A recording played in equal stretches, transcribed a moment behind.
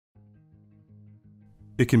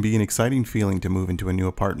It can be an exciting feeling to move into a new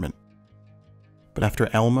apartment. But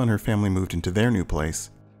after Alma and her family moved into their new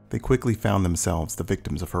place, they quickly found themselves the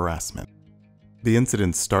victims of harassment. The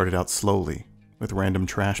incidents started out slowly, with random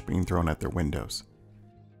trash being thrown at their windows.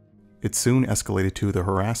 It soon escalated to the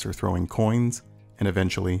harasser throwing coins and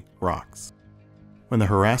eventually rocks. When the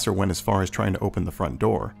harasser went as far as trying to open the front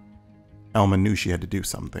door, Alma knew she had to do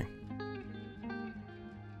something.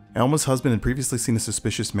 Alma's husband had previously seen a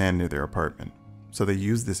suspicious man near their apartment, so they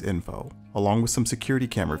used this info, along with some security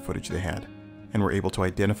camera footage they had, and were able to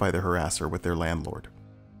identify the harasser with their landlord.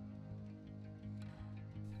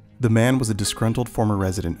 The man was a disgruntled former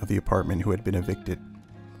resident of the apartment who had been evicted.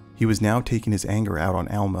 He was now taking his anger out on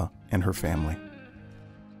Alma and her family.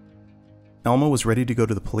 Alma was ready to go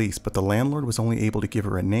to the police, but the landlord was only able to give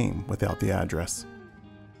her a name without the address.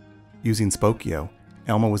 Using Spokeo,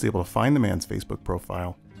 Alma was able to find the man's Facebook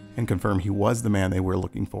profile and confirm he was the man they were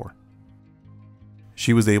looking for.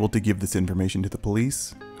 She was able to give this information to the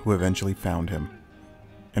police, who eventually found him.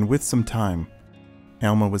 And with some time,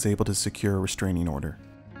 Alma was able to secure a restraining order.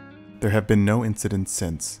 There have been no incidents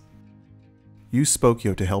since. Use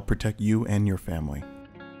Spokeo to help protect you and your family.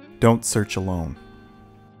 Don't search alone.